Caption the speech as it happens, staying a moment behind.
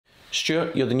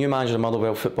Stuart, you're the new manager of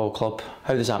Motherwell Football Club.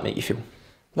 How does that make you feel?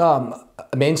 No, I'm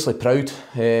immensely proud.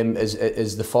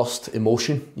 Is the first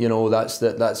emotion. You know, that's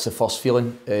the first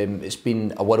feeling. It's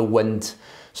been a whirlwind,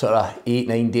 sort of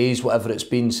 8-9 days, whatever it's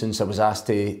been, since I was asked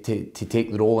to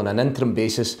take the role on an interim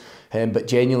basis. But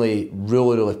genuinely,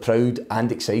 really proud and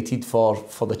excited for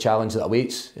the challenge that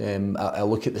awaits. I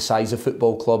look at the size of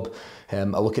football club. I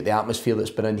look at the atmosphere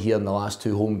that's been in here in the last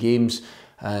 2 home games.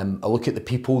 I look at the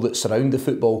people that surround the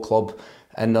football club.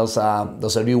 And there's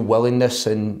a real willingness,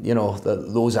 and you know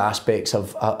those aspects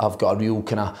have got a real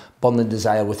kind of burning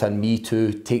desire within me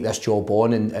to take this job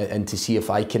on and to see if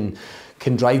I can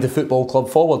drive the football club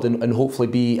forward and hopefully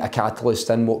be a catalyst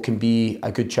in what can be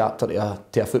a good chapter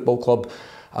to a football club.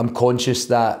 I'm conscious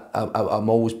that I'm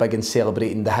always big in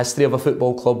celebrating the history of a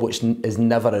football club, which is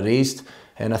never erased.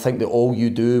 And I think that all you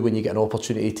do when you get an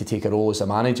opportunity to take a role as a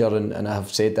manager, and I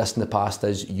have said this in the past,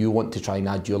 is you want to try and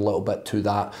add your little bit to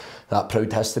that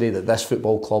proud history that this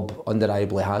football club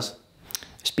undeniably has.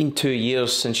 It's been 2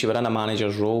 years since you were in a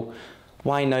manager's role.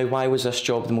 Why now? Why was this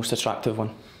job the most attractive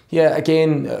one? Yeah,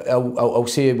 again, I'll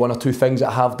say 1 or 2 things that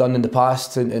I have done in the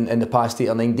past, in the past 8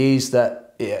 or 9 days, that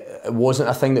it wasn't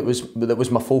a thing that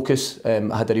was my focus.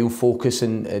 I had a real focus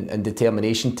and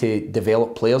determination to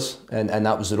develop players, and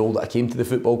that was the role that I came to the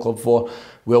football club for.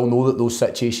 We all know that those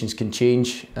situations can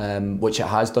change, which it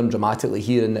has done dramatically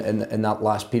here in that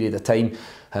last period of time.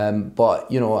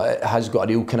 But you know, it has got a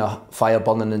real kind of fire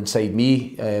burning inside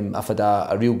me. I've had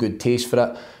a real good taste for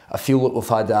it. I feel that we've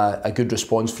had a good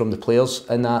response from the players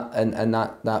in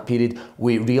that period.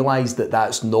 We realise that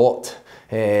that's not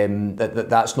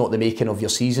that's not the making of your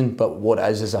season, but what it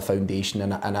is a foundation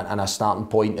and a starting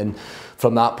point. And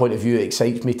from that point of view, it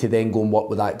excites me to then go and work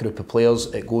with that group of players.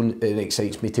 It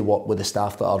excites me to work with the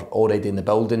staff that are already in the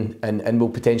building, and we'll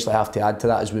potentially have to add to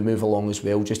that as we move along as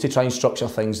well, just to try and structure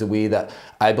things the way that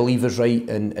I believe is right,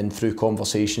 and through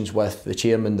conversations with the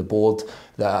chairman, the board,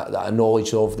 that I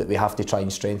knowledge of that we have to try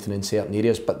and strengthen in certain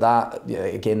areas. But that,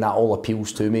 again, that all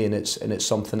appeals to me, and it's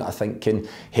something that I think can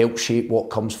help shape what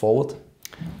comes forward.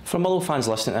 For Motherwell fans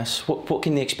listening to this, what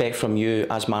can they expect from you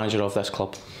as manager of this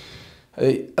club?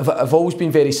 I've always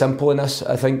been very simple in this.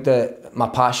 I think that my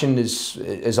passion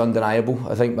is undeniable.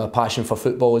 I think my passion for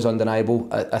football is undeniable.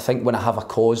 I think when I have a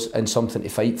cause and something to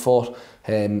fight for,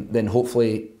 then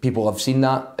hopefully people have seen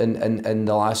that in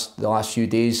the last few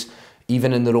days.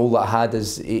 Even in the role that I had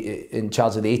as in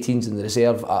charge of the 18s in the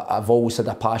reserve, I've always had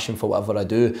a passion for whatever I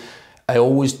do. I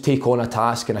always take on a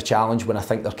task and a challenge when I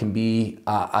think there can be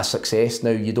a success.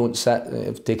 Now, you don't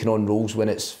sit taking on roles when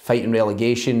it's fighting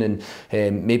relegation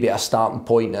and maybe at a starting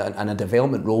point and a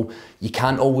development role. You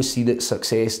can't always see that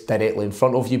success directly in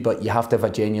front of you, but you have to have a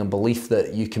genuine belief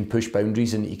that you can push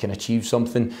boundaries and that you can achieve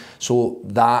something. So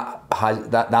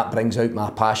that brings out my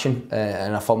passion,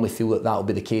 and I firmly feel that will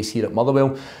be the case here at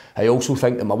Motherwell. I also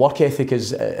think that my work ethic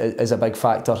is a big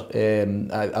factor.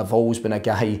 I've always been a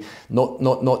guy,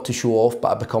 not to show off,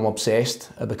 but I become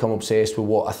obsessed. I become obsessed with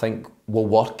what I think will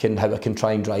work and how I can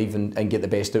try and drive and get the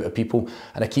best out of people.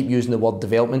 And I keep using the word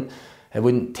development. I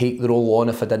wouldn't take the role on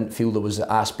if I didn't feel there was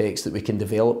aspects that we can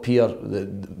develop here.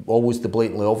 Always the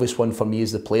blatantly obvious one for me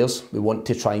is the players. We want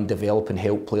to try and develop and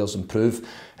help players improve.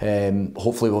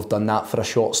 Hopefully we've done that for a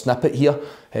short snippet here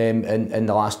in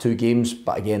the last 2 games.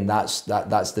 But again, that's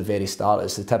the very start.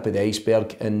 It's the tip of the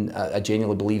iceberg, and I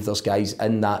genuinely believe there's guys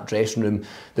in that dressing room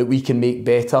that we can make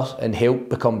better and help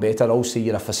become better. Also,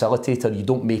 you're a facilitator. You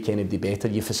don't make anybody better.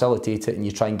 You facilitate it and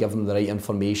you try and give them the right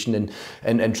information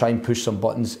and try and push some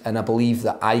buttons. And I believe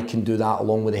that I can do that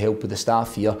along with the help of the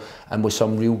staff here and with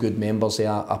some real good members of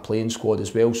our playing squad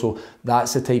as well. So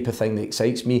that's the type of thing that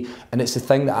excites me, and it's the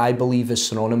thing that I believe is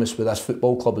synonymous with this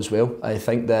football club as well. I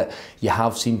think that you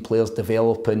have seen players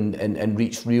develop and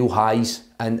reach real highs,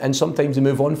 and sometimes they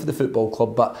move on for the football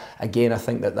club. But again, I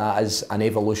think that is an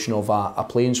evolution of a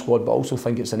playing squad, but I also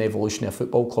think it's an evolution of a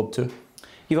football club too.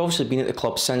 You've obviously been at the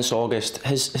club since August.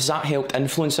 Has that helped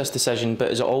influence this decision, but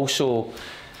has it also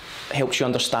helps you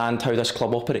understand how this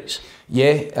club operates?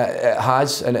 Yeah, it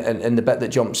has, and the bit that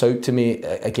jumps out to me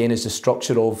again is the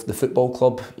structure of the football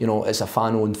club. You know, it's a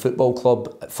fan-owned football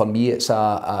club. For me, it's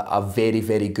a very,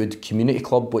 very good community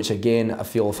club, which again I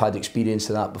feel I've had experience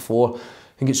of that before.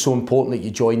 think it's so important that you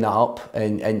join that up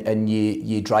and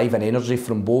you drive an energy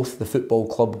from both. The football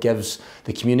club gives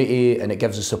the community and it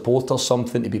gives the supporters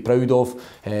something to be proud of,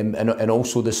 and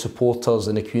also the supporters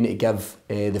and the community give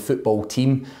the football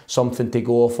team something to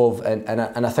go off of,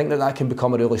 and I think that can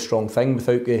become a really strong thing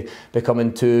without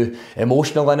becoming too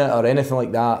emotional in it or anything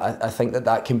like that. I think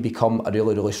that can become a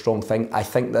really strong thing. I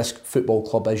think this football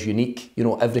club is unique. You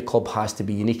know, every club has to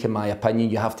be unique in my opinion.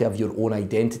 You have to have your own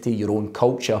identity, your own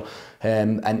culture.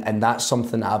 And that's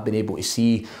something that I've been able to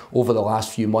see over the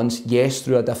last few months. Yes,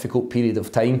 through a difficult period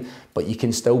of time, but you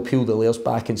can still peel the layers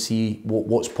back and see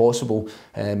what's possible.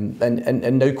 And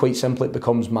now, quite simply, it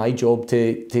becomes my job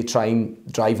to try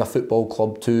and drive a football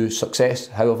club to success,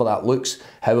 however that looks,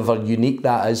 however unique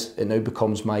that is. It now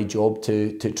becomes my job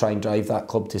to try and drive that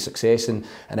club to success. And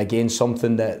again,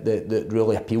 something that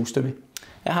really appeals to me.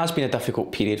 It has been a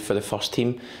difficult period for the first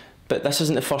team. But this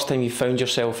isn't the first time you've found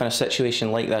yourself in a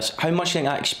situation like this. How much do you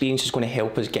think that experience is going to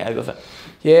help us get out of it?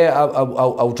 Yeah,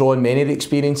 I'll draw on many of the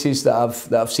experiences that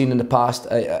I've seen in the past.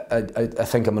 I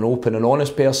think I'm an open and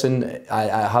honest person.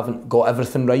 I haven't got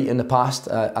everything right in the past,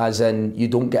 as in you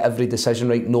don't get every decision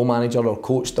right. No manager or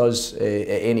coach does at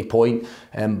any point.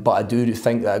 But I do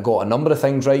think that I got a number of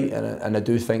things right, and I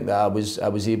do think that I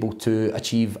was able to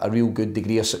achieve a real good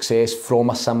degree of success from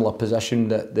a similar position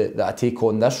that I take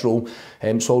on this role.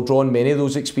 So I'll draw on many of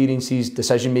those experiences,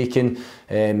 decision making,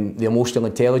 the emotional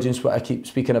intelligence, what I keep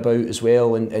speaking about as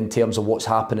well, in terms of what's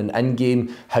happening in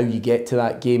game, how you get to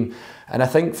that game. And I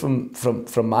think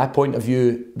from my point of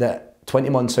view that 20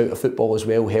 months out of football as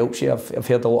well helps you. I've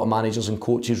heard a lot of managers and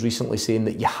coaches recently saying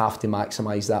that you have to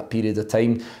maximise that period of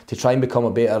time to try and become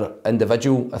a better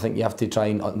individual. I think you have to try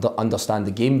and understand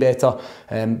the game better.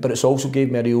 But it's also gave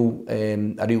me a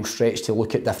real stretch to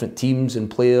look at different teams and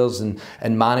players and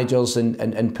managers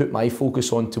and put my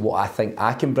focus on to what I think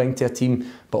I can bring to a team,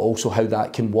 but also how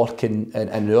that can work in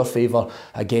our favour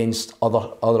against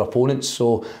other opponents.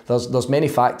 So there's many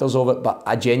factors of it, but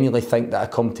I genuinely think that I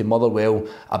come to Motherwell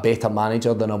a better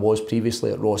manager than I was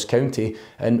previously at Ross County,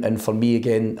 and for me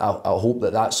again, I hope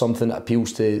that that's something that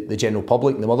appeals to the general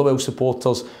public, the Motherwell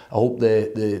supporters. I hope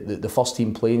the first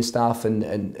team playing staff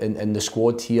and the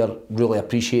squad here really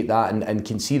appreciate that and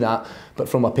can see that. But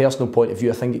from a personal point of view,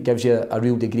 I think it gives you a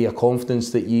real degree of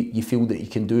confidence that you feel that you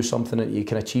can do something, that you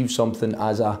can achieve something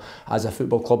as a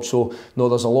football club. So no,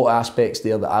 there's a lot of aspects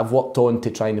there that I've worked on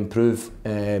to try and improve,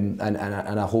 and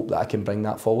I hope that I can bring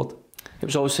that forward. It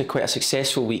was obviously quite a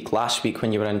successful week last week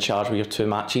when you were in charge with your 2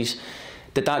 matches.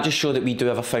 Did that just show that we do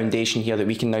have a foundation here that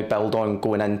we can now build on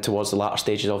going in towards the latter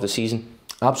stages of the season?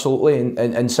 Absolutely.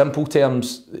 In simple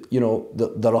terms, you know,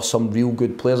 there are some real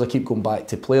good players. I keep going back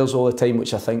to players all the time,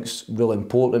 which I think is really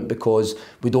important because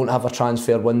we don't have a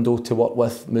transfer window to work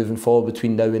with moving forward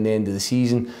between now and the end of the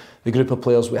season. The group of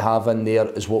players we have in there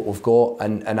is what we've got,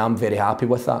 and I'm very happy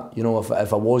with that. You know, if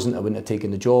I wasn't, I wouldn't have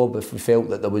taken the job. If we felt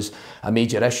that there was a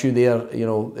major issue there, you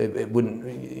know, it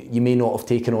wouldn't. You may not have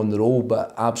taken on the role,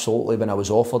 but absolutely, when I was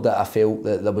offered it, I felt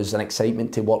that there was an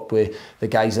excitement to work with the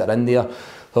guys that are in there.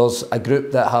 There's a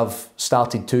group that have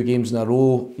started 2 games in a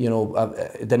row. You know,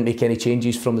 it didn't make any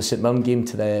changes from the St Mirren game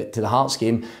to the Hearts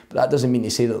game, but that doesn't mean to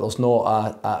say that there's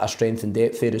not a strength and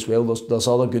depth there as well. There's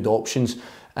other good options.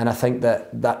 And I think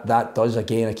that does,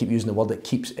 again, I keep using the word,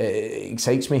 it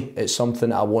excites me. It's something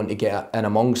that I want to get in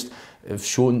amongst. They've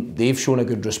shown a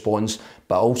good response,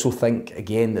 but I also think,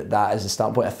 again, that is the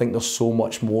start point. I think there's so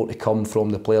much more to come from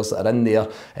the players that are in there,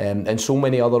 and so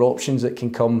many other options that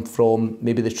can come from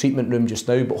maybe the treatment room just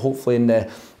now, but hopefully in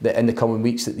the coming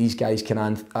weeks that these guys can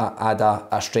add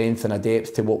a strength and a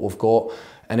depth to what we've got.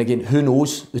 And again, who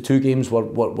knows? The 2 games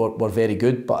were very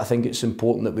good, but I think it's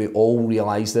important that we all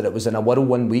realise that it was in a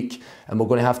whirlwind week, and we're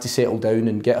going to have to settle down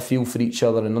and get a feel for each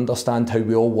other and understand how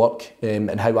we all work,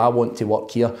 and how I want to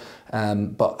work here.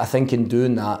 But I think in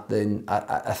doing that, then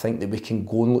I think that we can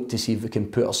go and look to see if we can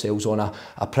put ourselves on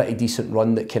a pretty decent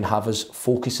run that can have us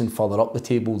focusing further up the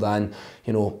table than,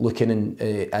 you know, looking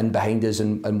in behind us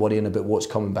and worrying about what's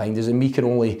coming behind us. And we can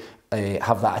only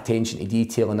have that attention to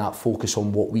detail and that focus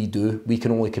on what we do. We can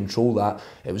only control that.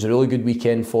 It was a really good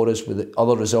weekend for us with the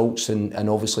other results and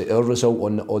obviously our result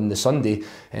on the Sunday.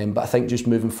 But I think just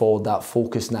moving forward, that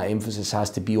focus and that emphasis has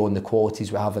to be on the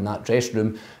qualities we have in that dressing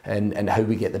room and how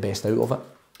we get the best out of it.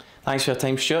 Thanks for your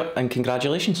time, Stuart, and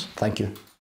congratulations. Thank you.